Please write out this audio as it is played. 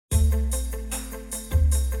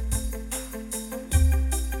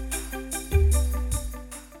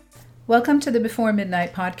Welcome to the Before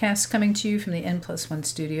Midnight podcast, coming to you from the N+1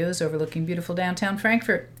 studios overlooking beautiful downtown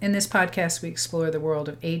Frankfurt. In this podcast, we explore the world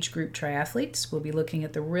of age group triathletes. We'll be looking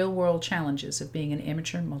at the real-world challenges of being an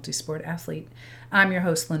amateur multi-sport athlete. I'm your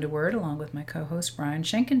host, Linda Word, along with my co-host, Brian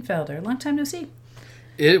Schenkenfelder. Long time no see.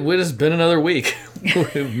 It has been another week.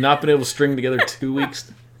 We've not been able to string together 2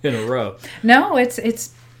 weeks in a row. No,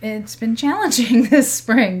 it's been challenging this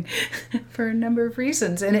spring for a number of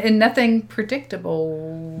reasons, and nothing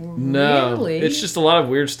predictable. No, really. It's just a lot of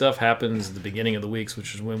weird stuff happens at the beginning of the weeks,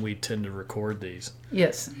 which is when we tend to record these.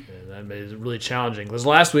 Yes. And that made it really challenging, because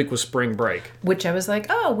last week was spring break. Which I was like,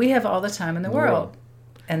 oh, we have all the time in the world.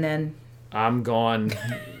 And then... I'm gone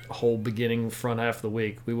whole beginning front half of the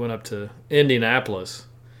week. We went up to Indianapolis.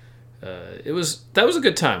 That was a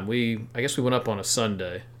good time. I guess we went up on a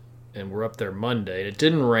Sunday. And we're up there Monday. It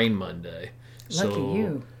didn't rain Monday. Lucky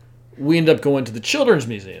you. We ended up going to the Children's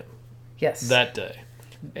Museum. Yes. That day.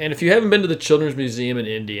 And if you haven't been to the Children's Museum in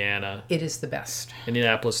Indiana... It is the best.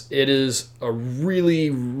 Indianapolis. It is a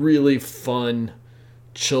really, really fun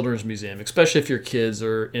children's museum, especially if your kids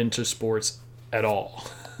are into sports at all.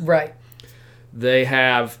 Right. They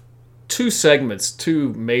have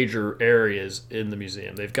two major areas in the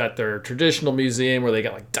museum. They've got their traditional museum where they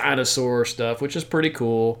got like dinosaur stuff, which is pretty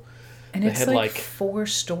cool. And it's like 4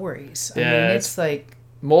 stories. Yeah, I mean, it's like...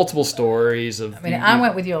 multiple stories of... I mean, I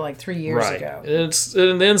went with you like 3 years ago.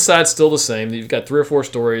 And the inside's still the same. You've got 3 or 4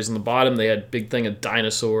 stories. On the bottom, they had a big thing of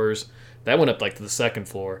dinosaurs. That went up like to the second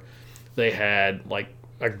floor. They had like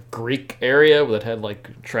a Greek area that had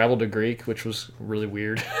like travel to Greek, which was really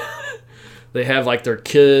weird. They have like their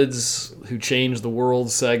kids who changed the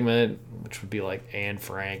world segment, which would be like Anne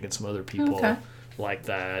Frank and some other people like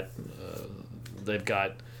that.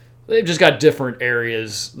 They've just got different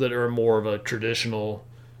areas that are more of a traditional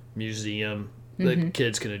museum that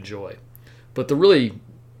kids can enjoy. But the really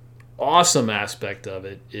awesome aspect of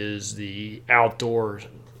it is the outdoor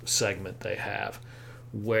segment they have,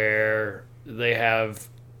 where they have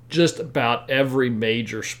just about every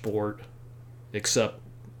major sport except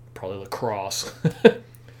probably lacrosse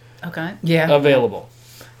available.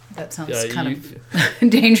 That sounds kind of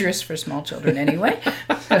dangerous for small children anyway.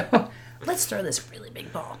 So, let's throw this really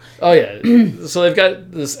big ball. Oh, yeah. So they've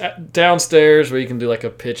got this downstairs where you can do like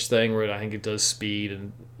a pitch thing where I think it does speed,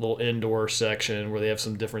 and a little indoor section where they have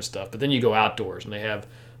some different stuff. But then you go outdoors and they have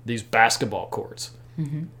these basketball courts.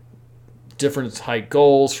 Mm-hmm. Different height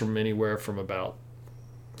goals from anywhere from about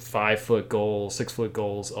 5-foot goals, 6-foot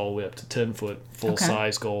goals, all the way up to 10-foot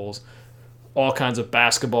full-size goals. All kinds of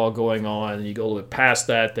basketball going on. And you go a little bit past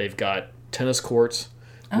that, they've got tennis courts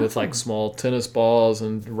with like small tennis balls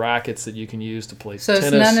and rackets that you can use to play tennis.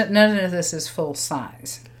 So none of this is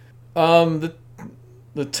full-size? The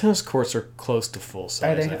tennis courts are close to full-size,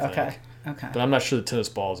 Are they? I think. Okay. But I'm not sure the tennis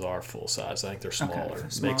balls are full-size. I think they're smaller. Okay,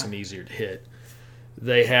 It makes them easier to hit.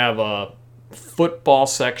 They have a football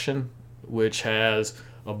section, which has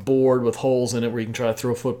a board with holes in it where you can try to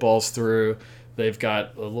throw footballs through. They've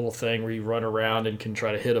got a little thing where you run around and can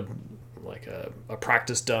try to hit a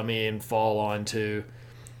practice dummy and fall onto,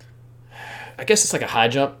 I guess it's like a high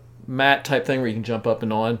jump mat type thing where you can jump up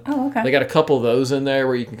and on. Oh, okay. They got a couple of those in there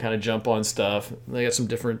where you can kind of jump on stuff. They got some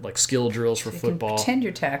different like skill drills for football. You can pretend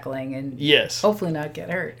you're tackling and yes, hopefully not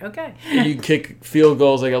get hurt. Okay. You can kick field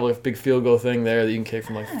goals. They got like a big field goal thing there that you can kick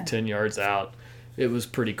from like 10 yards out. It was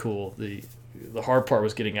pretty cool. The hard part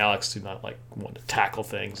was getting Alex to not like want to tackle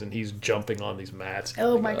things, and he's jumping on these mats.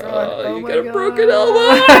 Oh my god! You got a broken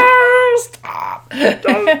elbow! Stop!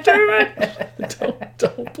 Don't do it!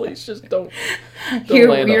 Don't please just don't.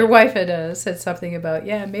 Your wife had said something about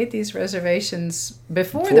made these reservations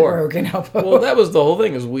before the broken elbow. Well, that was the whole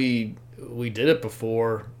thing. Is we did it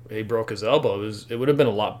before he broke his elbow. It would have been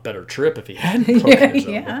a lot better trip if he hadn't broken his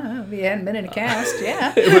elbow. Yeah, if he hadn't been in a cast.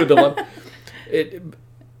 Yeah, it would have been.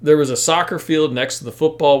 There was a soccer field next to the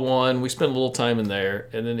football one. We spent a little time in there.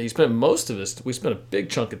 And then we spent a big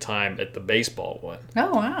chunk of time at the baseball one. Oh,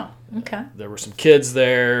 wow. Okay. There were some kids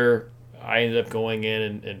there. I ended up going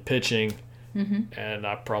in and pitching. Mm-hmm. And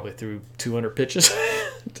I probably threw 200 pitches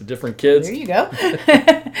to different kids. There you go. That's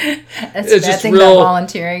the bad thing about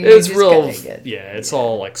volunteering. It's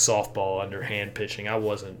all like softball underhand pitching. I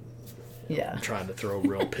wasn't trying to throw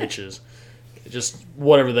real pitches. Just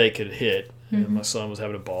whatever they could hit. And my son was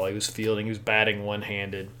having a ball. He was fielding. He was batting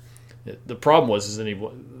one-handed. The problem was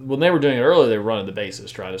when they were doing it earlier, they were running the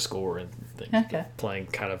bases, trying to score and things, playing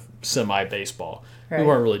kind of semi-baseball. Right. We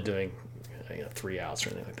weren't really doing 3 outs or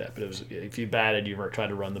anything like that. But it was if you batted, you tried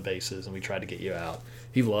to run the bases, and we tried to get you out.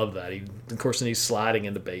 He loved that. Of course, then he's sliding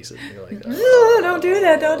in the bases. And you're like, don't do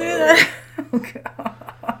that. Don't do that. Oh, God.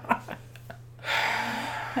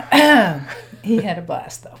 He had a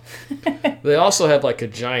blast, though. They also have like a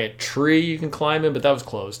giant tree you can climb in, but that was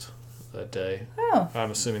closed that day. Oh.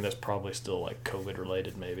 I'm assuming that's probably still like COVID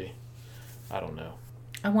related, maybe. I don't know.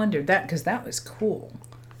 I wondered that because that was cool.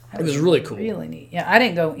 It was really cool. Really neat. Yeah, I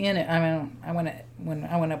didn't go in it. I mean, when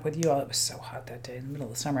I went up with you all, it was so hot that day in the middle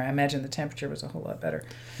of the summer. I imagine the temperature was a whole lot better.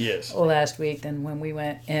 Yes. Last week than when we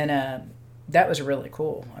went, and that was really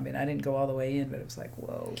cool. I mean, I didn't go all the way in, but it was like,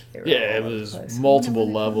 whoa. Yeah, it was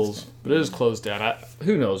multiple levels, but it was closed down.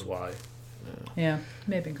 Who knows why? Yeah,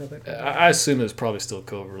 maybe COVID. I assume it was probably still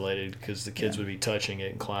COVID related because the kids would be touching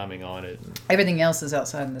it and climbing on it. Everything else is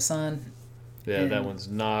outside in the sun. Yeah, that one's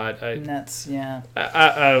not. And that's, yeah.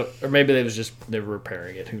 Or maybe they were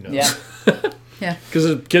repairing it. Who knows? Yeah. Yeah. Because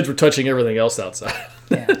the kids were touching everything else outside.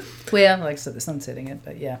 Yeah. Well, like I said, the sun's hitting it,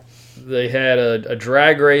 but yeah. They had a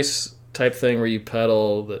drag race type thing where you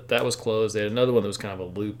pedal. That was closed. They had another one that was kind of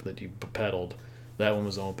a loop that you pedaled. That one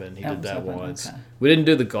was open. He did that once. Okay. We didn't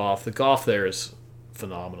do the golf. The golf there is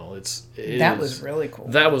phenomenal. That was really cool.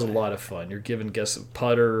 That was a lot of fun. You're given, guess, a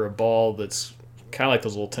putter, a ball that's kind of like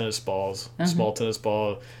those little tennis balls, small tennis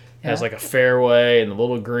ball. Has like a fairway and a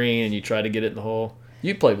little green, and you try to get it in the hole.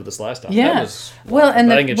 You played with this last time. Yeah.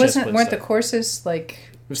 Weren't the courses like...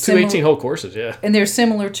 It was two 18-hole courses, yeah. And they're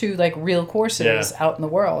similar to like real courses out in the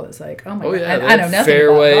world. It's like, oh my God. Yeah, I know nothing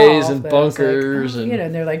fairways about golf, and bunkers. Like,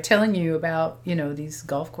 and they're like telling you about, these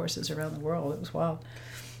golf courses around the world. It was wild.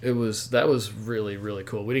 That was really, really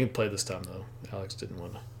cool. We didn't play this time, though. Alex didn't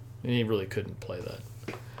want to. And he really couldn't play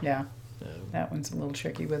that. Yeah. That one's a little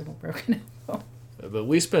tricky with a broken elbow. But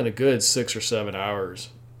we spent a good 6 or 7 hours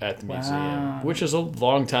at the museum, which is a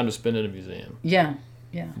long time to spend in a museum. Yeah,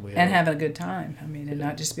 yeah. And having a good time. I mean, and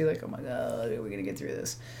not just be like, oh my God, are we going to get through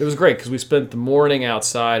this? It was great because we spent the morning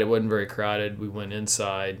outside. It wasn't very crowded. We went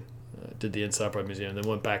inside, did the inside part of the museum, then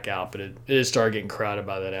went back out. But it started getting crowded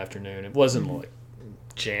by that afternoon. It wasn't like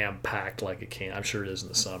jam-packed like it can. I'm sure it is in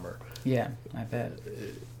the summer. Yeah, I bet.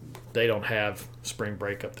 They don't have spring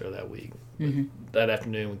break up there that week. Mm-hmm. That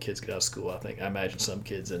afternoon when kids get out of school, I imagine some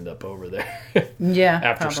kids end up over there.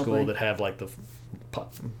 After probably. school that have like the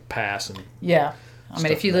pass and I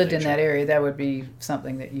mean, if you lived in that area, that would be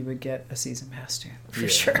something that you would get a season pass to for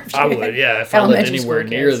sure. I would, if I lived anywhere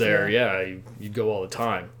near there, you'd go all the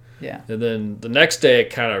time. Yeah. And then the next day it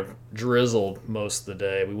kind of drizzled most of the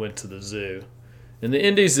day. We went to the zoo, and the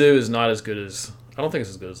Indy Zoo is not as good as I don't think it's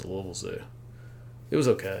as good as the Louisville Zoo. It was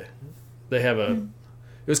okay. They have It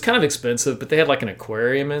was kind of expensive, but they had like an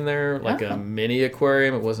aquarium in there, like a mini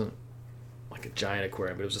aquarium. It wasn't like a giant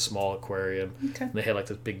aquarium, but it was a small aquarium. Okay. And they had like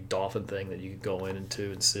this big dolphin thing that you could go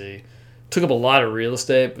into and see. Took up a lot of real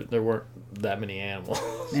estate, but there weren't that many animals.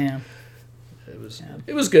 Yeah. It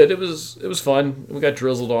was good. It was fun. We got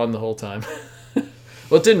drizzled on the whole time.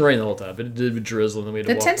 Well, it didn't rain the whole time, but it did drizzle, and then we had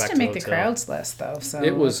to walk back to the hotel. It tends to make the crowds less, though. So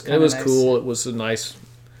it was nice. Cool. It was a nice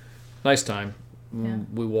time. Yeah.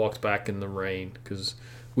 We walked back in the rain because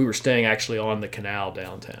we were staying actually on the canal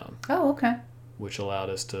downtown. Oh, okay. Which allowed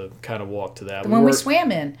us to kind of walk to that. The one we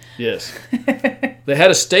swam in. Yes. They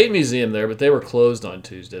had a state museum there, but they were closed on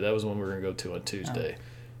Tuesday. That was when we were going to go to on Tuesday. Oh.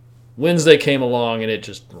 Wednesday came along, and it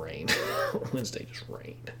just rained. Wednesday just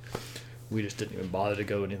rained. We just didn't even bother to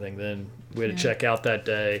go anything then. We had to check out that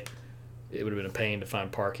day. It would have been a pain to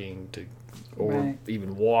find parking or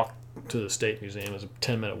even walk to the state museum. It was a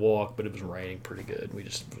 10-minute walk, but it was raining pretty good. We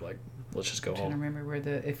just were like, let's just go home. I'm trying to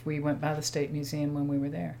remember if we went by the state museum when we were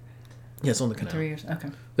there. Yeah, it's on the canal. 3 years. Okay.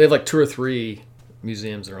 They have like 2 or 3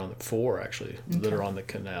 museums that are on the 4 actually that are on the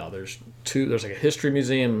canal. There's 2. There's like a history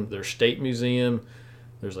museum. There's state museum.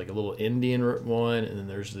 There's like a little Indian one, and then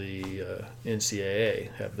there's the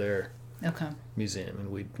NCAA have their museum,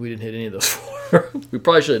 and we didn't hit any of those 4. We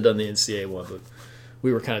probably should have done the NCAA one, but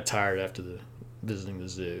we were kind of tired after visiting the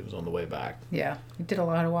zoo. It was on the way back. Yeah, we did a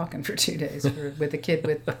lot of walking for 2 days with a kid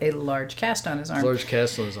with a large cast on his arm. Large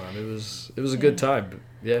cast on his arm. It was a good time. But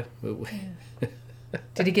yeah.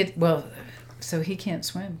 Did he get so he can't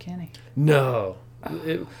swim, can he? No.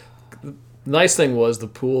 The nice thing was the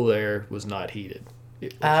pool there was not heated.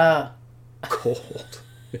 It was cold.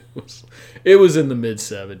 It was in the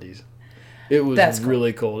mid-70s. It was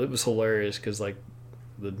really cold. It was hilarious because like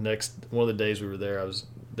one of the days we were there,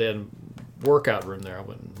 they had a workout room there. I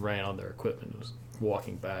went and ran on their equipment. Was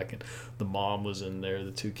walking back, and the mom was in there.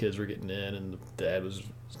 The 2 kids were getting in, and the dad was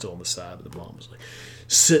still on the side, but the mom was like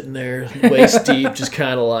sitting there waist deep, just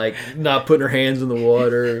kind of like not putting her hands in the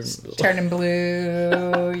water, turning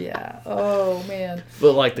blue. Yeah. Oh man.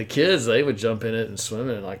 But like the kids, they would jump in it and swim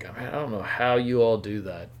in it. Like, I don't know how you all do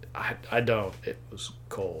that. I don't. It was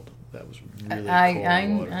cold. That was really cold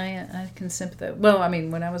water. I can sympathize. Well, I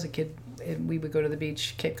mean, when I was a kid, and we would go to the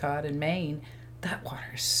beach, Cape Cod in Maine. That water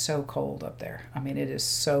is so cold up there. I mean, it is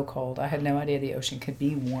so cold. I had no idea the ocean could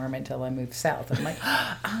be warm until I moved south. I'm like,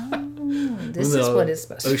 oh, this is what it's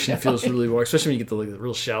supposed to be. Ocean feels really warm, especially when you get the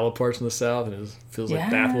real shallow parts in the south, and it feels like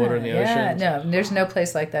bathwater in the ocean. No, there's no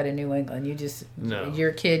place like that in New England. You're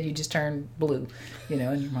a kid, you just turn blue, and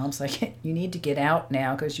your mom's like, you need to get out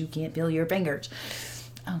now because you can't feel your fingers.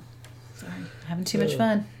 Oh, sorry, having too much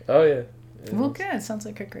fun. Oh yeah. Well, good. Sounds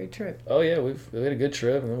like a great trip. Oh yeah, we had a good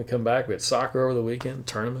trip, and then we come back. We had soccer over the weekend,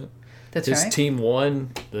 tournament. That's His right. team won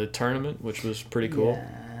the tournament, which was pretty cool.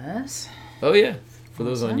 Yes. Oh yeah, for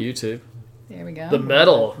those on YouTube. There we go. The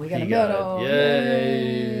medal. We got a medal.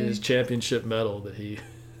 Yay! His championship medal that he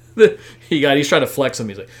got. He's trying to flex on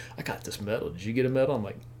me. He's like, I got this medal. Did you get a medal? I'm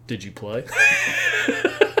like, did you play?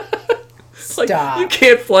 Stop. Like, you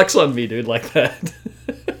can't flex on me, dude, like that.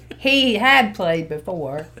 He had played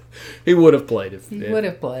before. He would have played if He would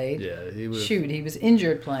have played. Yeah, he would. Shoot, he was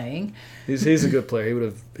injured playing. He's a good player.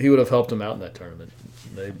 He would have helped him out in that tournament.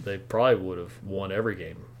 They probably would have won every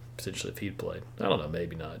game potentially if he'd played. I don't know,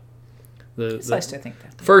 maybe not. It's nice to think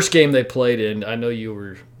that. First game they played in, I know you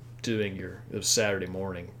were doing it was Saturday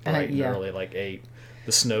morning, right? Yeah. Early, like 8,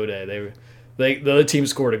 the snow day. The other team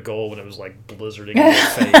scored a goal when it was like blizzarding in their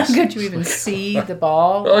face. Could you even see the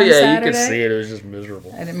ball? Oh on yeah, Saturday? you could see it. It was just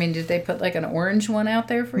miserable. And I mean, did they put like an orange one out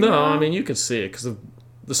there for you? No, all? I mean you could see it because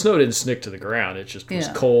the snow didn't stick to the ground. It just was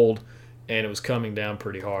cold, and it was coming down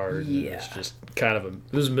pretty hard. Yeah, it was just kind of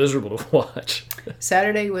it was miserable to watch.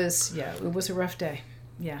 Saturday was it was a rough day.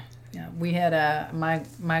 Yeah. We had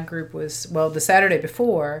my group was the Saturday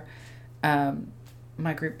before,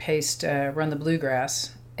 my group paced Run the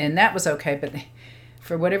Bluegrass, and that was okay, but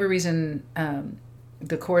for whatever reason,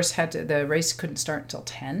 the race couldn't start until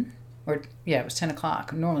 10. It was 10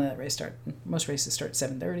 o'clock. Normally most races start at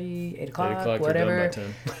 7:30, 8 o'clock, whatever.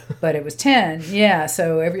 Done by 10. But it was 10, yeah.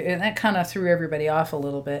 So and that kind of threw everybody off a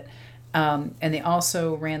little bit. And they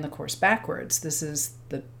also ran the course backwards. This is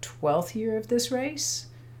the 12th year of this race.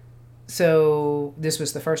 So this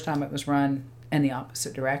was the first time it was run in the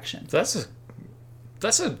opposite direction. That's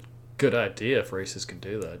a good idea if races could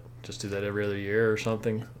do that. Just do that every other year or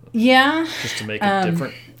something. Yeah. Just to make it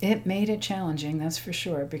different. It made it challenging, that's for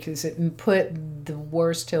sure, because it put the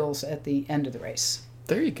worst hills at the end of the race.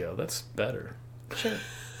 There you go. That's better. Sure.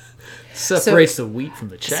 Separates the wheat from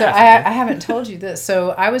the chaff. So I haven't told you this. So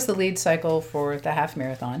I was the lead cycle for the half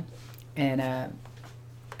marathon. And,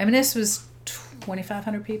 this was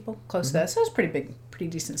 2,500 people, close to that. So it was pretty big, pretty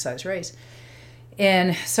decent sized race.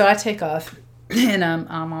 And so I take off. And I'm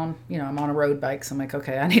on a road bike, so I'm like,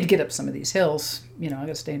 okay, I need to get up some of these hills. I got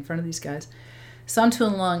to stay in front of these guys. So I'm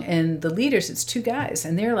tooling along, and the leaders, it's 2 guys,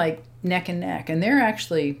 and they're like neck and neck, and they're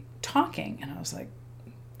actually talking. And I was like,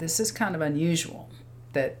 this is kind of unusual.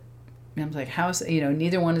 That I was like, how's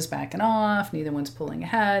neither one is backing off, neither one's pulling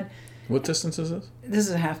ahead. What distance is this? This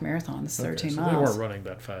is a half marathon. It's 13 miles. They weren't running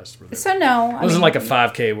that fast. Were they? So no, it wasn't like a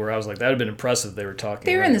 5K where I was like, that would have been impressive. They were talking.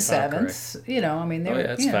 They're in the 7s. They're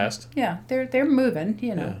it's fast. Yeah, they're moving.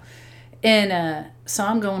 Yeah. And so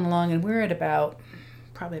I'm going along, and we're at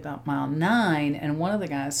probably about mile 9, and one of the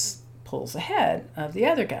guys pulls ahead of the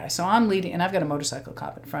other guy. So I'm leading, and I've got a motorcycle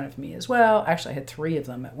cop in front of me as well. Actually, I had 3 of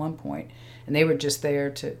them at one point, and they were just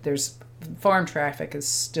there there's farm traffic is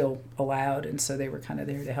still allowed, and so they were kind of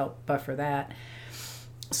there to help buffer that.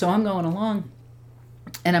 So I'm going along,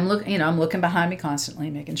 and I'm looking behind me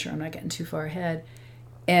constantly, making sure I'm not getting too far ahead.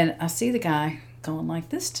 And I see the guy going like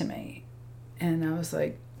this to me, and I was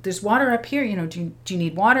like, "There's water up here. Do you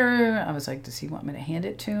need water?" I was like, "Does he want me to hand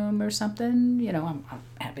it to him or something?" I'm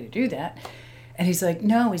happy to do that. And he's like,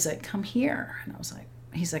 "No." He's like, "Come here." And I was like,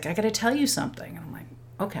 "He's like, I got to tell you something." And I'm like,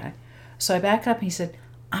 "Okay." So I back up, and he said,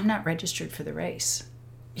 "I'm not registered for the race.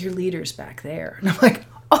 Your leader's back there." And I'm like,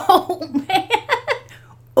 "Oh, man.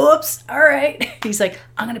 Oops. All right." He's like,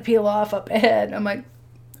 "I'm going to peel off up ahead." And I'm like,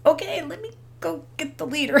 "Okay, let me go get the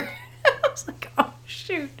leader." I was like, oh,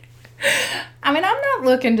 shoot. I'm not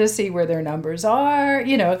looking to see where their numbers are,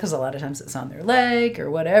 because a lot of times it's on their leg or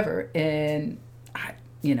whatever. And, I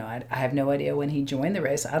have no idea when he joined the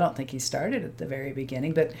race. I don't think he started at the very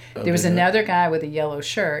beginning. But there was another guy with a yellow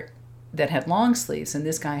shirt that had long sleeves, and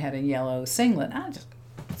this guy had a yellow singlet. I just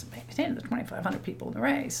paying the 2,500 people in the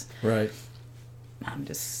race. Right. I'm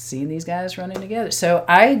just seeing these guys running together. So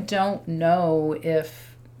I don't know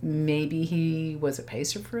if maybe he was a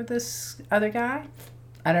pacer for this other guy.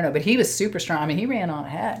 I don't know, but he was super strong. He ran on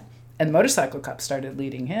ahead, and the motorcycle cop started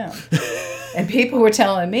leading him. And people were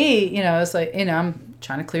telling me, it's like,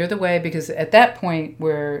 trying to clear the way, because at that point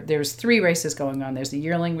where there's 3 races going on, there's the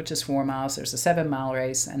yearling, which is 4 miles, there's a 7-mile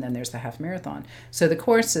race, and then there's the half marathon. So the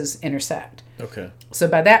courses intersect. Okay. So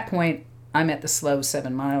by that point, I'm at the slow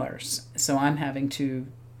 7-milers. So I'm having to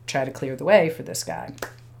try to clear the way for this guy.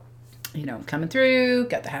 You know, coming through,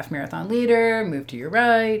 got the half marathon leader, move to your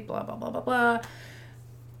right, blah, blah, blah, blah, blah.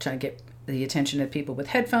 Trying to get the attention of people with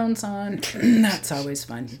headphones on. That's always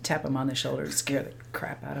fun. You tap them on the shoulder to scare the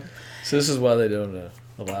crap out of them. So this is why they don't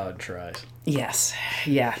allow it tries. Yes.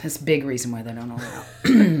 Yeah, that's a big reason why they don't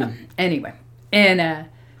allow. Anyway. And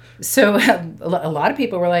so a lot of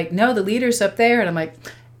people were like, no, the leader's up there. And I'm like,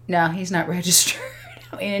 no, he's not registered.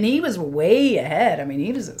 And he was way ahead. I mean,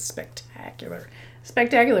 he was a spectacular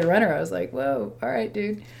runner. I was like, whoa, all right,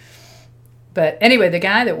 dude. But anyway, the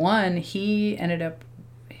guy that won, he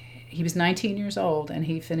was 19 years old, and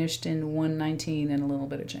he finished in 1:19 and a little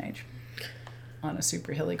bit of change on a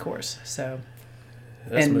super hilly course. So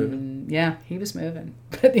that's moving. Yeah, he was moving.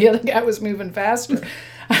 But the other guy was moving faster.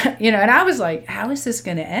 You know, and I was like, how is this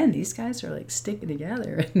going to end? These guys are like sticking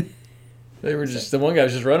together. They were just, the one guy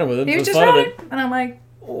was just running with it. He was just fun running. Of it. And I'm like,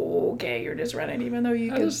 okay, you're just running even though you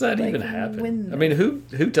How could, does that like, even happen? win. I mean, who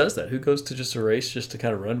does that? Who goes to just a race just to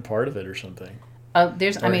kind of run part of it or something? A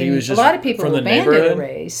lot of people from will the abandon a neighborhood?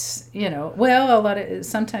 race. You know, well,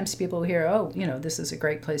 sometimes people hear, oh, you know, this is a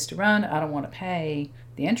great place to run. I don't want to pay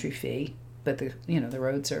the entry fee, but the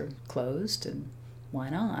roads are closed, and why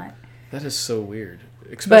not? That is so weird,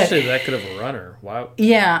 especially that good of a runner. Wow.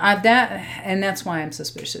 Yeah, that's why I'm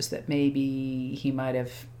suspicious that maybe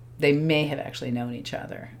they may have actually known each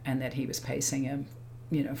other, and that he was pacing him,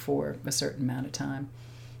 you know, for a certain amount of time,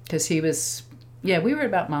 because he was. Yeah, we were at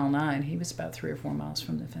about mile 9. He was about 3 or 4 miles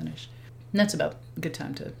from the finish. And that's about a good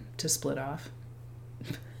time to split off.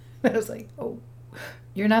 I was like, oh,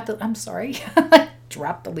 you're not I'm sorry.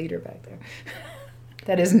 Drop the leader back there.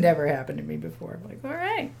 That has never happened to me before. I'm like, all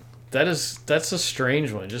right. That's a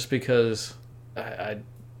strange one, just because I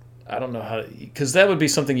don't know how, because that would be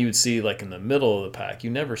something you would see like in the middle of the pack. You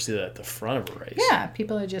never see that at the front of a race. Yeah,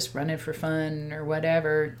 people are just running for fun or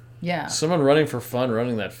whatever. Yeah. Someone running for fun,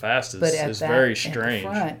 running that fast is very strange.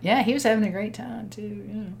 Yeah, he was having a great time too.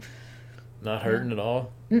 You know. Not hurting at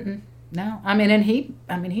all. Mm-mm. No, I mean,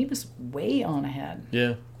 he was way on ahead.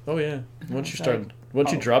 Yeah. Oh yeah. Once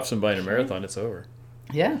you drop somebody in a marathon, it's over.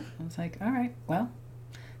 Yeah. I was like, all right, well,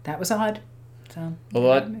 that was odd. So.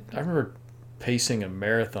 Although I remember pacing a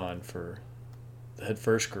marathon for the Head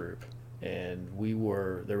First group, and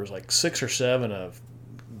there was like 6 or 7 of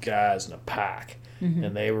guys in a pack. Mm-hmm.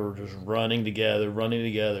 And they were just running together,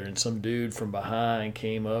 and some dude from behind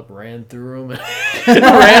came up, ran through them, and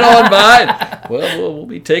ran on by. Well, we'll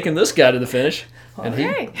be taking this guy to the finish, and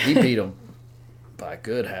he beat him by a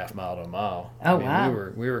good half mile to a mile. Oh,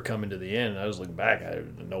 wow! We were coming to the end, and I was looking back at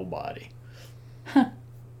it, nobody.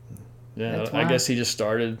 Yeah, I guess he just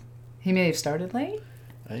started. He may have started late.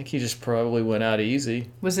 I think he just probably went out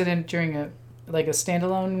easy. Was it during a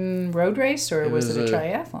standalone road race, or was it a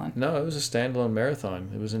triathlon? No, it was a standalone marathon.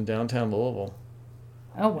 It was in downtown Louisville.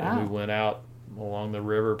 Oh, wow. And we went out along the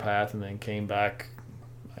river path and then came back,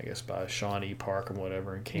 I guess, by Shawnee Park or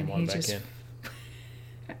whatever, and came back in.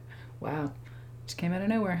 Wow. Just came out of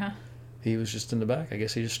nowhere, huh? He was just in the back. I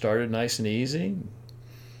guess he just started nice and easy,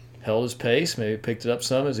 held his pace, maybe picked it up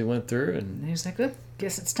some as he went through. And he was like, oh,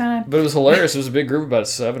 guess it's time. But it was hilarious. It was a big group, about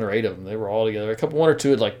 7 or 8 of them. They were all together. One or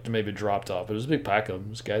two had maybe dropped off, but it was a big pack of them.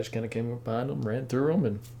 This guy just kind of came up behind them, ran through them,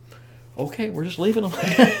 and okay, we're just leaving them.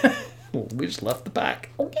 We just left the pack.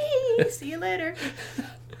 Okay, see you later.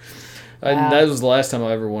 That was the last time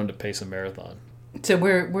I ever wanted to pace a marathon. So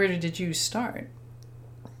where did you start?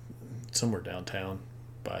 Somewhere downtown.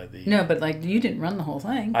 No, but you didn't run the whole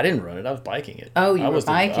thing. I didn't run it. I was biking it. Oh, you were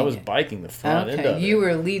biking it. I was biking the front end of it. You were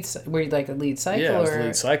a lead. Were you like a lead cycler? Yeah, I was the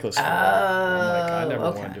lead cyclist. For it. I'm like, I never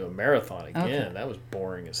okay. want to do a marathon again. Okay. That was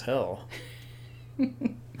boring as hell.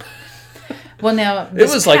 Well, now it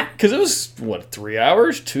was because it was 3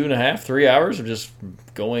 hours, 2.5, 3 hours of just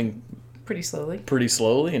going pretty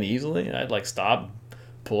slowly and easily. And I'd stop,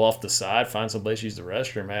 pull off the side, find some place to use the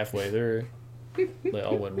restroom halfway through. They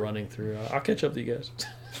all went running through. I'll catch up to you guys.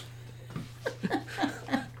 It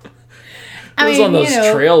was on those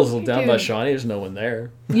trails down by Shawnee. There's no one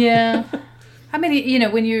there. Yeah. I mean,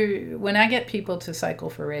 when I get people to cycle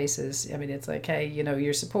for races, I mean, it's like, hey,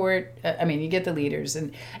 your support. You get the leaders,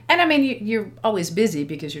 and I mean, you're always busy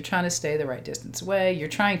because you're trying to stay the right distance away. You're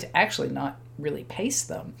trying to actually not really pace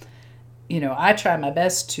them. I try my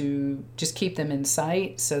best to just keep them in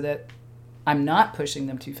sight so that I'm not pushing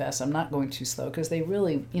them too fast. I'm not going too slow because they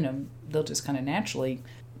really, they'll just kind of naturally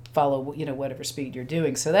follow, whatever speed you're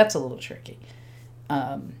doing. So that's a little tricky.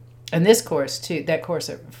 And this course too, that course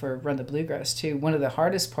for Run the Bluegrass too, one of the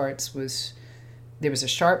hardest parts was there was a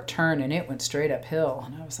sharp turn and it went straight uphill.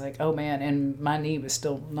 And I was like, oh man, and my knee was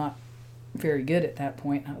still not very good at that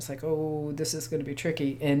point. I was like, oh, this is going to be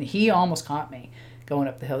tricky. And he almost caught me going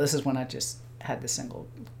up the hill. This is when I just had the single.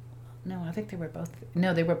 No, I think they were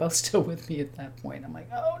both still with me at that point. I'm like,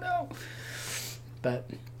 oh no. But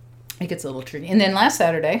it gets a little tricky. And then last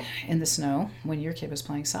Saturday in the snow, when your kid was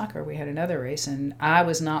playing soccer, we had another race, and I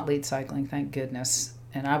was not lead cycling, thank goodness.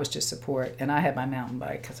 And I was just support, and I had my mountain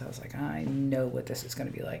bike because I was like, I know what this is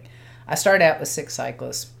going to be like. I started out with 6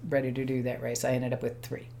 cyclists ready to do that race. I ended up with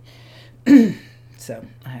 3. So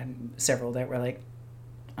I had several that were like,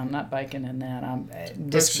 I'm not biking in that. They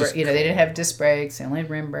didn't have disc brakes. They only had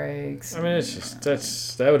rim brakes. I mean, it's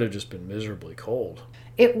just that would have just been miserably cold.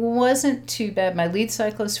 It wasn't too bad. My lead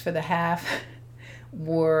cyclist for the half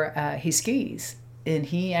wore his skis, and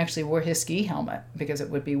he actually wore his ski helmet because it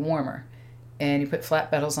would be warmer. And he put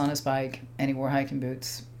flat pedals on his bike, and he wore hiking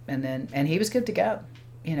boots, and he was good to go.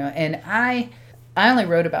 And I only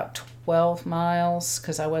rode about 12 miles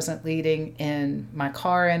because I wasn't leading, and my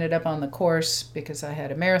car ended up on the course because I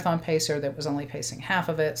had a marathon pacer that was only pacing half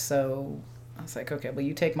of it. So I was like, okay, well,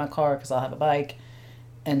 you take my car because I'll have a bike.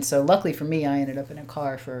 And so luckily for me, I ended up in a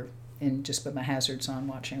car and just put my hazards on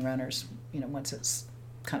watching runners, once it's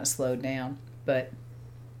kind of slowed down. But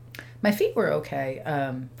my feet were okay.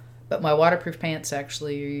 But my waterproof pants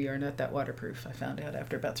actually are not that waterproof. I found out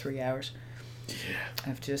after about 3 hours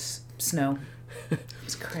of just snow.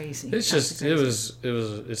 It's crazy. It's just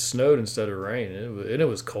it snowed instead of rain. It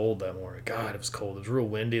was cold that morning. God, it was cold. It was real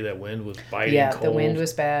windy. That wind was biting. Yeah, cold. The wind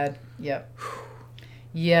was bad. Yep.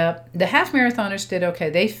 Yep. The half marathoners did okay.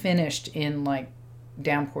 They finished in like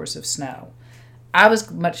downpours of snow. I was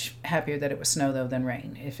much happier that it was snow though than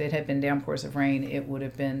rain. If it had been downpours of rain, it would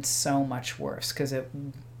have been so much worse because it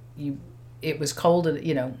was cold,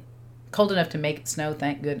 cold enough to make it snow.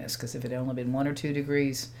 Thank goodness, because if it had only been 1 or 2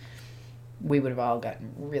 degrees, we would have all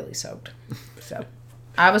gotten really soaked. So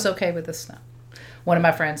I was okay with the snow. One of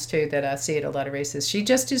my friends, too, that I see at a lot of races, she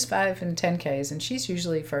just does 5 and 10Ks, and she's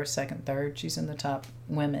usually first, second, third. She's in the top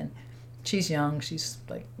women. She's young. She's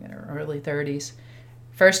like in her early 30s.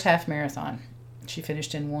 First half marathon. She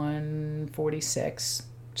finished in 1:46,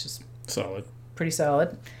 which is solid. Pretty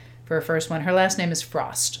solid for her first one. Her last name is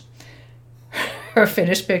Frost. Her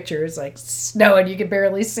finished picture is like snow and you can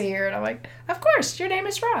barely see her. And I'm like, of course, your name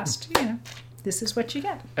is Frost. This is what you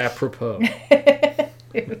get. Apropos.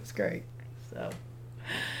 It was great. So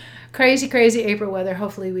crazy, crazy April weather.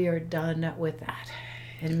 Hopefully we are done with that.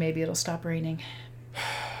 And maybe it'll stop raining.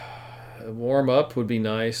 Warm up would be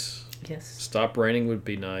nice. Yes. Stop raining would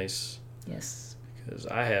be nice. Yes. Because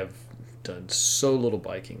I have done so little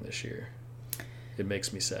biking this year. It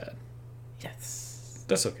makes me sad. Yes.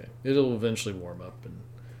 That's okay. It'll eventually warm up and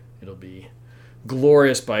it'll be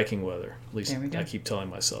glorious biking weather. At least I keep telling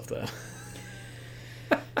myself that.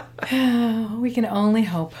 We can only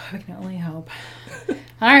hope. All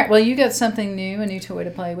right. Well, you got something new, a new toy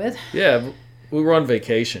to play with. Yeah. We were on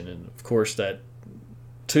vacation. And, of course, that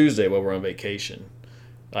Tuesday while we were on vacation,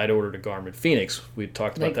 I'd ordered a Garmin Fenix. We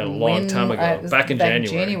talked about that a long time ago. Back in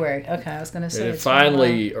January. Okay. I was going to say. It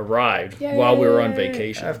finally arrived while we were on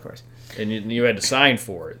vacation. Of course. And you had to sign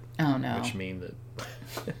for it. Oh, no. Which means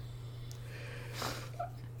that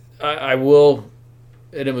I will,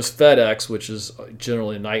 and it was FedEx, which is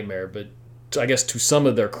generally a nightmare, but I guess to some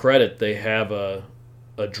of their credit, they have a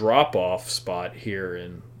drop-off spot here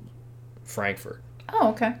in Frankfurt. Oh,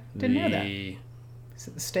 okay. Didn't know that. Is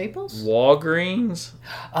it the Staples? Walgreens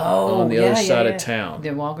on the other side of town. The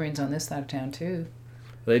Walgreens on this side of town, too.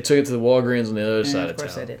 They took it to the Walgreens on the other side of town.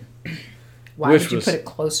 Of course they did. Why would you put it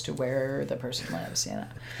close to where the person lives?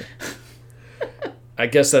 I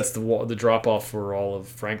guess that's the drop-off for all of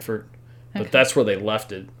Frankfurt. But that's where they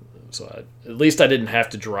left it. So at least I didn't have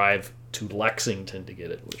to drive to Lexington to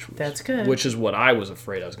get it. That's good. Which is what I was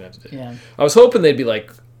afraid I was going to have to do. Yeah. I was hoping they'd be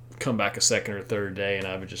like, come back a second or third day, and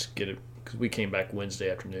I would just get it. Because we came back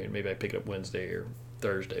Wednesday afternoon. Maybe I pick it up Wednesday or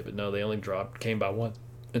Thursday. But no, they only came by one.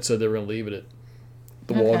 And said they were going to leave it at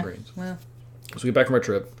the Walgreens. Well. So we get back from our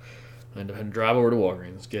trip. I had to drive over to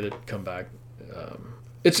Walgreens, get it, come back.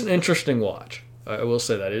 It's an interesting watch. I will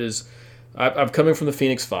say that. It is. I'm coming from the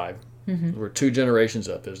Fenix 5. Mm-hmm. We're 2 generations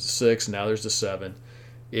up. There's the 6, now there's the 7.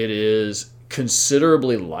 It is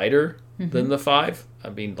considerably lighter than the 5. I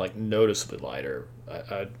mean, like, noticeably lighter.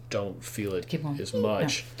 I don't feel it as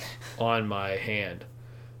much on my hand.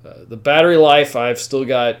 The battery life, I've still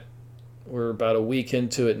got... We're about a week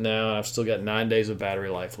into it now, and I've still got 9 days of battery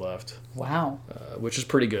life left. Wow. Which is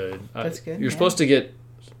pretty good. That's good. You're supposed to get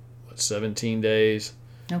 17 days.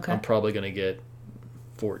 Okay. I'm probably going to get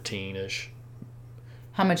 14-ish.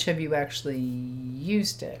 How much have you actually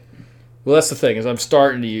used it? Well, that's the thing, is I'm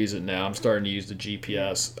starting to use it now. I'm starting to use the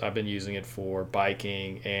GPS. I've been using it for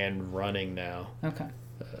biking and running now. Okay.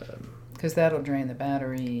 Because that'll drain the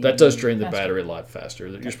battery. That does drain the faster. battery a lot faster.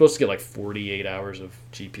 You're supposed to get like 48 hours of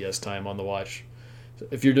GPS time on the watch.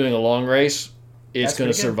 If you're doing a long race, it's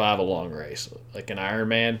going to survive a long race. Like an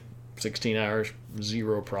Ironman, 16 hours,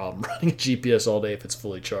 zero problem running a GPS all day if it's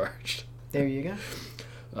fully charged. There you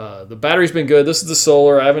go. The battery's been good. This is the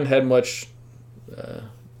solar. I haven't had much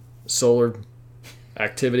solar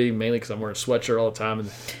activity, mainly because I'm wearing a sweatshirt all the time. And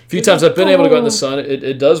a few times I've been able to go out in the sun.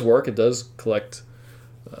 It does work. It does collect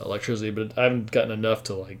electricity, but I haven't gotten enough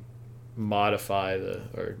to like modify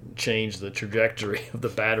or change the trajectory of the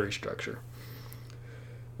battery structure.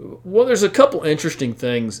 Well, there's a couple interesting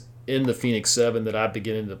things in the Fenix 7 that I'm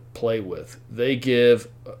beginning to play with. They give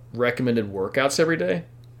recommended workouts every day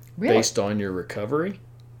based on your recovery.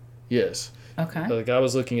 Yes. Okay. Like I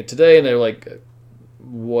was looking at today, and they're like,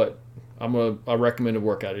 "What? I recommend a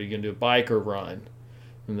workout. Are you gonna do a bike or run?"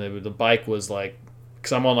 And the bike was like,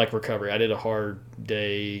 because I'm on like recovery. I did a hard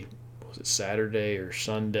day. Was it Saturday or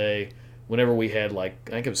Sunday? Whenever we had like,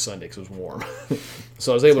 I think it was Sunday because it was warm.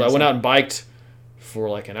 So I went out and biked for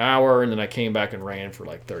like an hour, and then I came back and ran for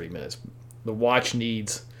like 30 minutes. The watch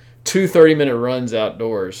needs 2 30-minute runs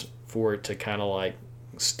outdoors for it to kind of like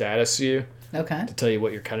status you. Okay. To tell you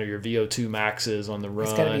what your VO2 max is on the run.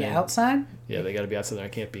 It's got to be outside? Yeah, they got to be outside. I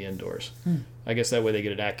can't be indoors. I guess that way they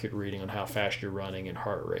get an accurate reading on how fast you're running and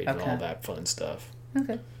heart rate and all that fun stuff.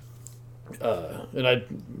 Okay. And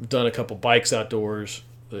I'd done a couple bikes outdoors,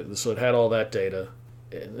 so it had all that data.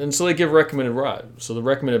 And so they give recommended ride. So the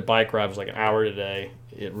recommended bike ride was like an hour today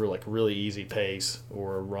at really easy pace,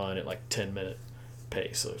 or a run at like 10-minute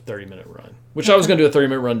pace, so a 30-minute run. Which I was going to do a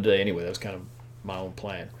 30-minute run today anyway. That was kind of my own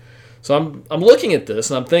plan. So I'm looking at this,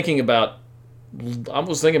 and I was thinking about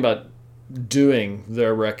doing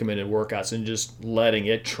their recommended workouts and just letting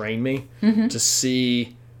it train me to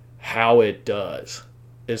see how it does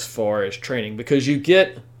as far as training. Because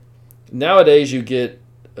nowadays you get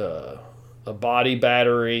a body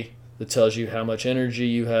battery that tells you how much energy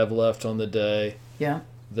you have left on the day. Yeah.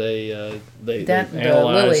 They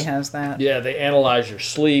analyze. Lily has that. Yeah, they analyze your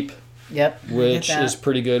sleep. Yep. Which is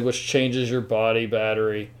pretty good, which changes your body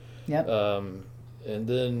battery. Yep. And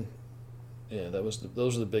then,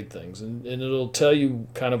 those are the big things, and it'll tell you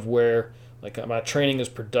kind of where, like, my training is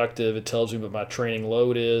productive. It tells you what my training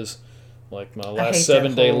load is. Like my last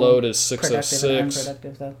 7-day load is 606.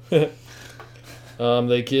 Productive though.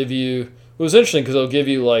 They give you. It was interesting because they'll give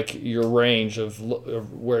you like your range of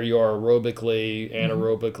where you are aerobically,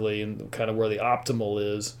 anaerobically, and kind of where the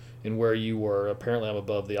optimal is, and where you were. Apparently, I'm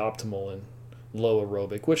above the optimal in low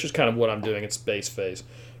aerobic, which is kind of what I'm doing. It's base phase.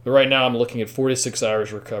 But right now I'm looking at 46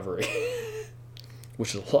 hours recovery,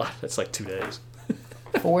 which is a lot. That's like 2 days.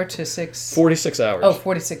 4 to 6. 46 hours. Oh,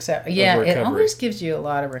 46 hours. Yeah, it always gives you a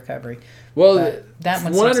lot of recovery. Well, that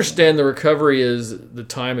from what I understand, the recovery is the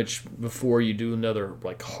time before you do another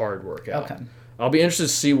like hard workout. Okay. I'll be interested to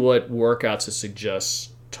see what workouts it suggests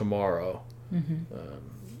tomorrow. In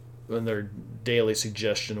their daily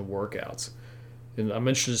suggestion of workouts. And I'm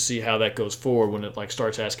interested to see how that goes forward when it like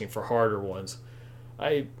starts asking for harder ones.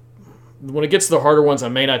 When it gets to the harder ones, I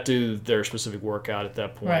may not do their specific workout at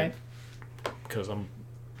that point, right? Because I'm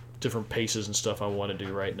different paces and stuff I want to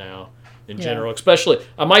do right now in general. Especially,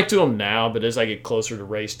 I might do them now, but as I get closer to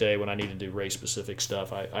race day, when I need to do race specific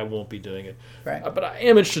stuff, I won't be doing it. Right. But I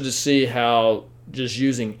am interested to see how just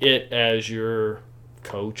using it as your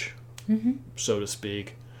coach, so to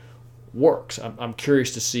speak, works. I'm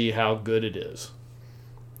curious to see how good it is.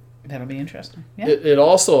 That'll be interesting. Yeah. It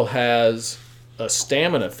also has a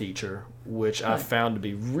stamina feature, which I found to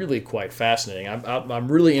be really quite fascinating.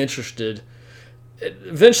 I'm really interested.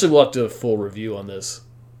 Eventually, we'll have to do a full review on this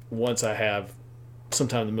once I have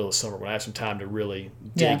sometime in the middle of summer when I have some time to really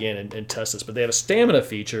dig in and test this. But they have a stamina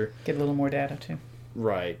feature. Get a little more data too.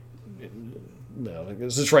 Right. No,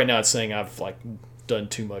 because just right now it's saying I've like done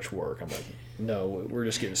too much work. I'm like, no, we're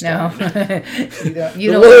just getting started. No,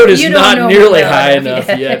 the load is not nearly high enough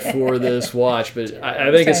yet for this watch, but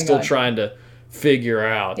I think it's still trying to figure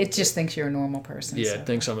out. It just thinks you're a normal person. Yeah, so. It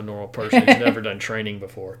thinks I'm a normal person who's never done training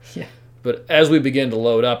before. Yeah. But as we begin to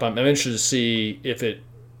load up, I'm interested to see if it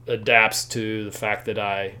adapts to the fact that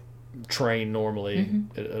I train normally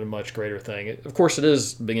at a much greater thing. Of course, it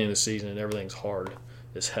is the beginning of the season and everything's hard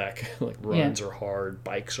as heck. Like runs are hard,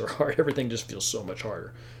 bikes are hard. Everything just feels so much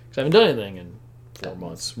harder. Because I haven't done anything in 4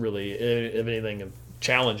 months, really, if anything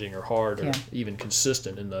challenging or hard or even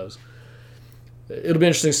consistent in those. it'll be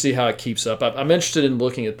interesting to see how it keeps up. I'm interested in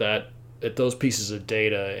looking at those pieces of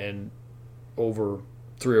data and over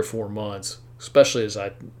 3 or 4 months, especially as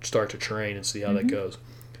I start to train and see how that goes.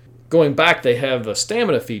 Going back, they have a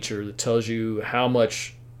stamina feature that tells you how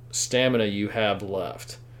much stamina you have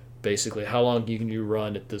left. Basically, how long can you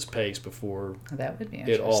run at this pace before that would be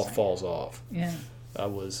it all falls off. Yeah.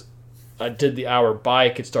 I did the hour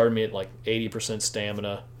bike. It started me at like 80%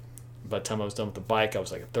 stamina. By the time I was done with the bike, I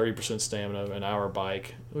was like at 30% stamina, an hour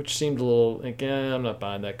bike, which seemed a little, like, I'm not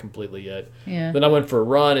buying that completely yet. Yeah. Then I went for a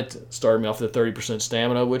run. It started me off at 30%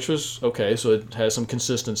 stamina, which was okay. So it has some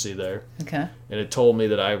consistency there. Okay. And it told me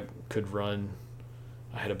that I could run,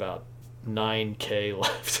 I had about 9K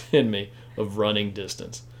left in me of running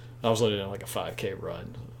distance. I was only doing like a 5K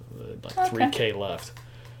run, like 3K left.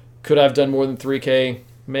 Could I have done more than 3K?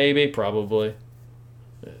 Maybe, probably.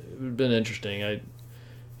 It would have been interesting.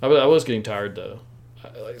 I was getting tired, though.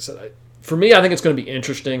 Like I said, for me, I think it's going to be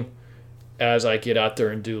interesting as I get out there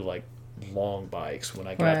and do like long bikes. When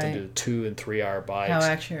I get out to do 2 and 3 hour bikes, how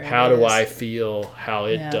accurate how do I feel how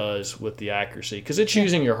it does with the accuracy? Because it's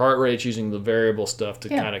using your heart rate, it's using the variable stuff to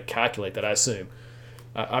kind of calculate that, I assume.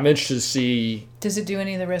 I'm interested to see. Does it do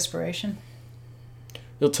any of the respiration?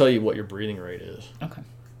 It'll tell you what your breathing rate is. Okay.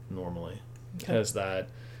 Normally. It has that.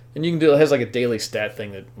 And you can do, it has like a daily stat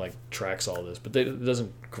thing that like tracks all this, but it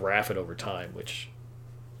doesn't graph it over time, which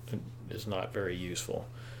is not very useful.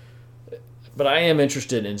 But I am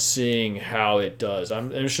interested in seeing how it does.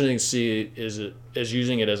 I'm interested in see is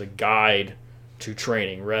using it as a guide to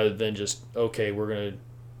training rather than just, okay, we're going to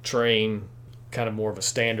train kind of more of a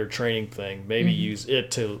standard training thing. Maybe use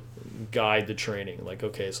it to guide the training. Like,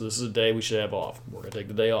 okay, so this is a day we should have off. We're going to take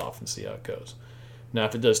the day off and see how it goes. Now,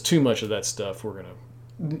 if it does too much of that stuff, we're going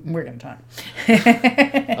to talk.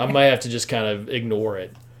 I might have to just kind of ignore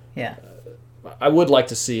it. Yeah. I would like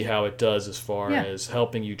to see how it does as far as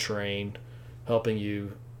helping you train, helping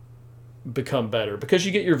you become better, because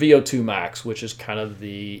you get your VO2 max, which is kind of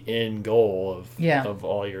the end goal of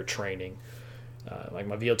all your training. Like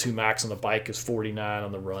my VO2 max on the bike is 49,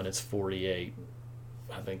 on the run it's 48.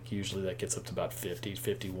 I think usually that gets up to about 50,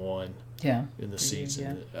 51 in the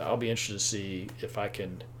season. Yeah. I'll be interested to see if I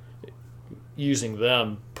can, using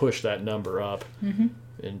them, push that number up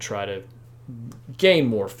and try to gain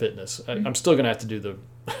more fitness. I'm still going to have to do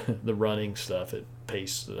the running stuff at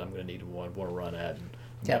pace that I'm going to need to want to run at, and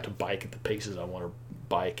have to bike at the paces I want to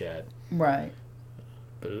bike at. Right.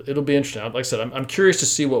 But it'll be interesting. Like I said, I'm curious to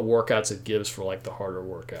see what workouts it gives for like the harder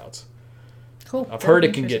workouts. Cool. I've heard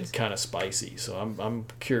it can get kind of spicy, so I'm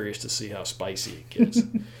curious to see how spicy it gets.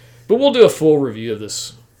 But we'll do a full review of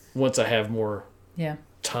this once I have more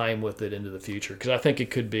time with it into the future, because I think it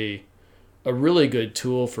could be a really good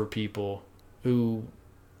tool for people who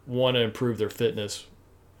want to improve their fitness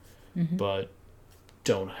but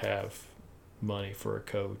don't have money for a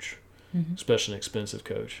coach, especially an expensive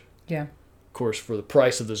coach. Yeah. Of course, for the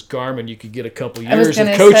price of this Garmin, you could get a couple years of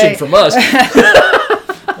coaching from us.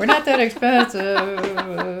 We're not that expensive.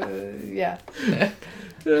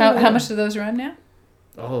 How much do those run now?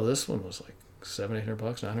 Oh, this one was like $700,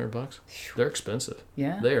 $900. They're expensive.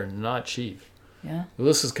 Yeah. They are not cheap. Yeah. Well,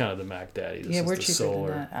 this is kind of the Mac Daddy. This is we're the cheaper Solar.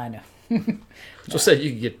 than that. I know. So I said you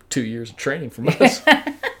could get 2 years of training from us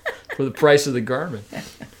for the price of the Garmin.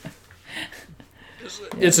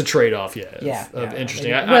 It's a trade-off, of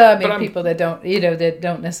interesting. People that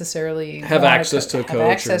don't necessarily have access to a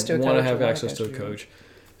coach, want to have access to a coach.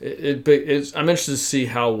 I'm interested to see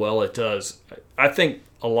how well it does. I think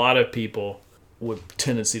a lot of people would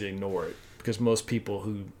tendency to ignore it, because most people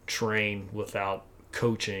who train without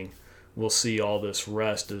coaching will see all this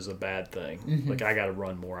rest as a bad thing. Like, I got to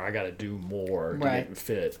run more, I got to do more to get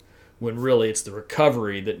fit. When really it's the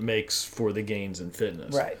recovery that makes for the gains in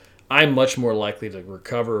fitness. Right. I'm much more likely to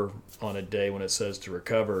recover on a day when it says to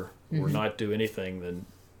recover or not do anything than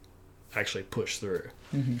actually push through.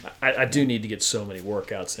 I do need to get so many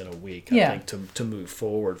workouts in a week, I think, to move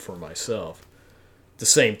forward for myself. At the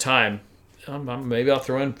same time, maybe I'll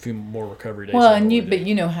throw in a few more recovery days. Well, but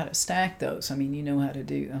you know how to stack those. I mean, you know how to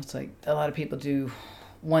do. It's like a lot of people do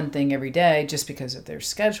one thing every day just because of their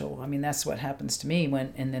schedule. I mean, that's what happens to me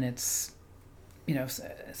and then it's.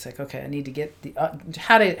 It's like, okay, I need to get the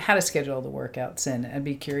how to schedule the workouts in. I'd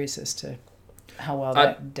be curious as to how well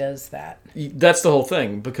that does that. That's the whole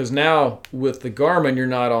thing, because now with the Garmin, you're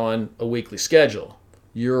not on a weekly schedule.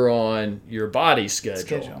 You're on your body's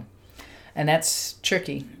schedule. And that's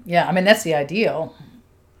tricky. Yeah, I mean, that's the ideal.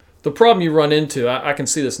 The problem you run into, I can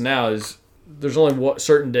see this now, is there's only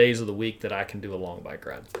certain days of the week that I can do a long bike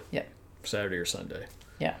ride. Yeah. Saturday or Sunday.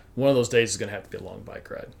 Yeah. One of those days is going to have to be a long bike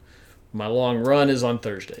ride. My long run is on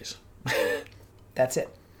Thursdays. That's it.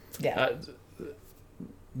 Yeah.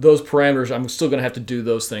 Those parameters, I'm still going to have to do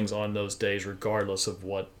those things on those days regardless of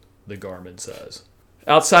what the Garmin says.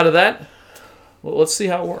 Outside of that, well, let's see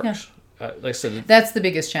how it works. Yeah. Like I said, that's the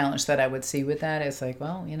biggest challenge that I would see with that. It's like,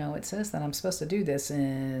 well, it says that I'm supposed to do this,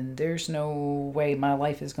 and there's no way my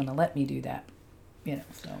life is going to let me do that.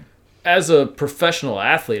 So. As a professional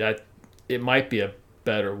athlete, it might be a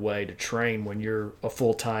better way to train when you're a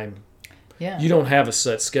full-time. Yeah. You don't have a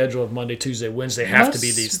set schedule of Monday, Tuesday, Wednesday. Have to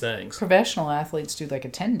be these things. Professional athletes do like a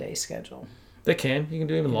 10-day schedule. They can. You can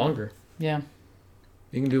do even longer. Yeah.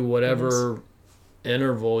 You can do whatever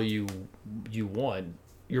interval you want.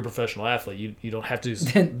 You're a professional athlete. You don't have to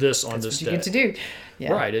do this on this day. That's what you get to do.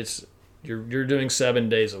 Yeah. Right. You're doing 7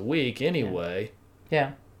 days a week anyway.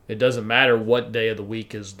 Yeah. It doesn't matter what day of the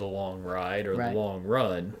week is the long ride or right. the long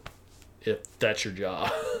run, if that's your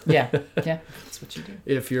job. Yeah. That's what you do.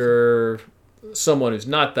 If you're someone who's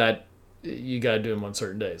not that, you got to do them on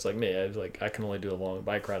certain days. Like me, I can only do a long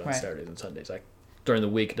bike ride on right. Saturdays and Sundays. During the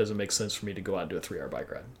week, it doesn't make sense for me to go out and do a 3-hour bike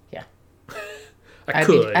ride. Yeah.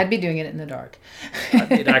 I'd be doing it in the dark.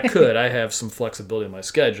 I could. I have some flexibility in my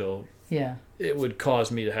schedule. Yeah. It would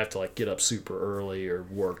cause me to have to get up super early or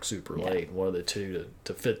work super late. One of the two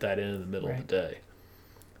to fit that in the middle right. of the day.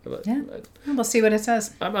 But we'll see what it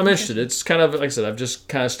says. I'm interested. It's kind of, like I said, I've just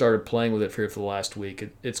kind of started playing with it here for the last week.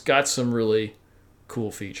 It's got some really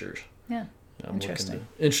cool features. Yeah. I'm interesting.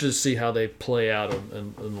 Interested to see how they play out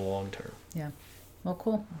in the long term. Yeah. Well,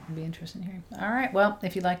 cool. It'll be interesting hearing. All right. Well,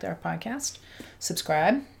 if you liked our podcast,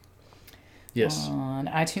 subscribe. Yes. On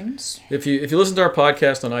iTunes. If you listen to our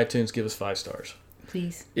podcast on iTunes, give us 5 stars.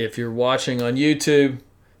 Please. If you're watching on YouTube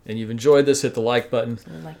and you've enjoyed this, hit the like button.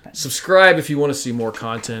 Like button. Subscribe if you want to see more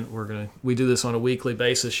content. We do this on a weekly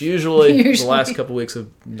basis. Usually. The last couple weeks have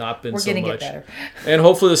not been so much. We're going to get better. And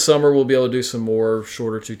hopefully this summer we'll be able to do some more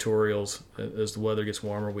shorter tutorials as the weather gets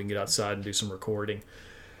warmer. We can get outside and do some recording.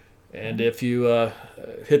 And if you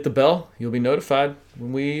hit the bell, you'll be notified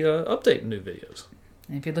when we update new videos.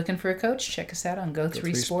 And if you're looking for a coach, check us out on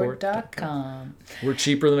go3sport.com. We're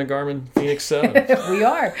cheaper than a Garmin Fenix 7. We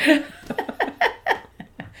are.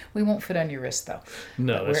 We won't fit on your wrist, though.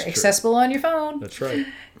 No, but we're accessible on your phone. That's right.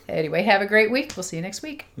 Anyway, have a great week. We'll see you next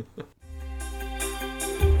week.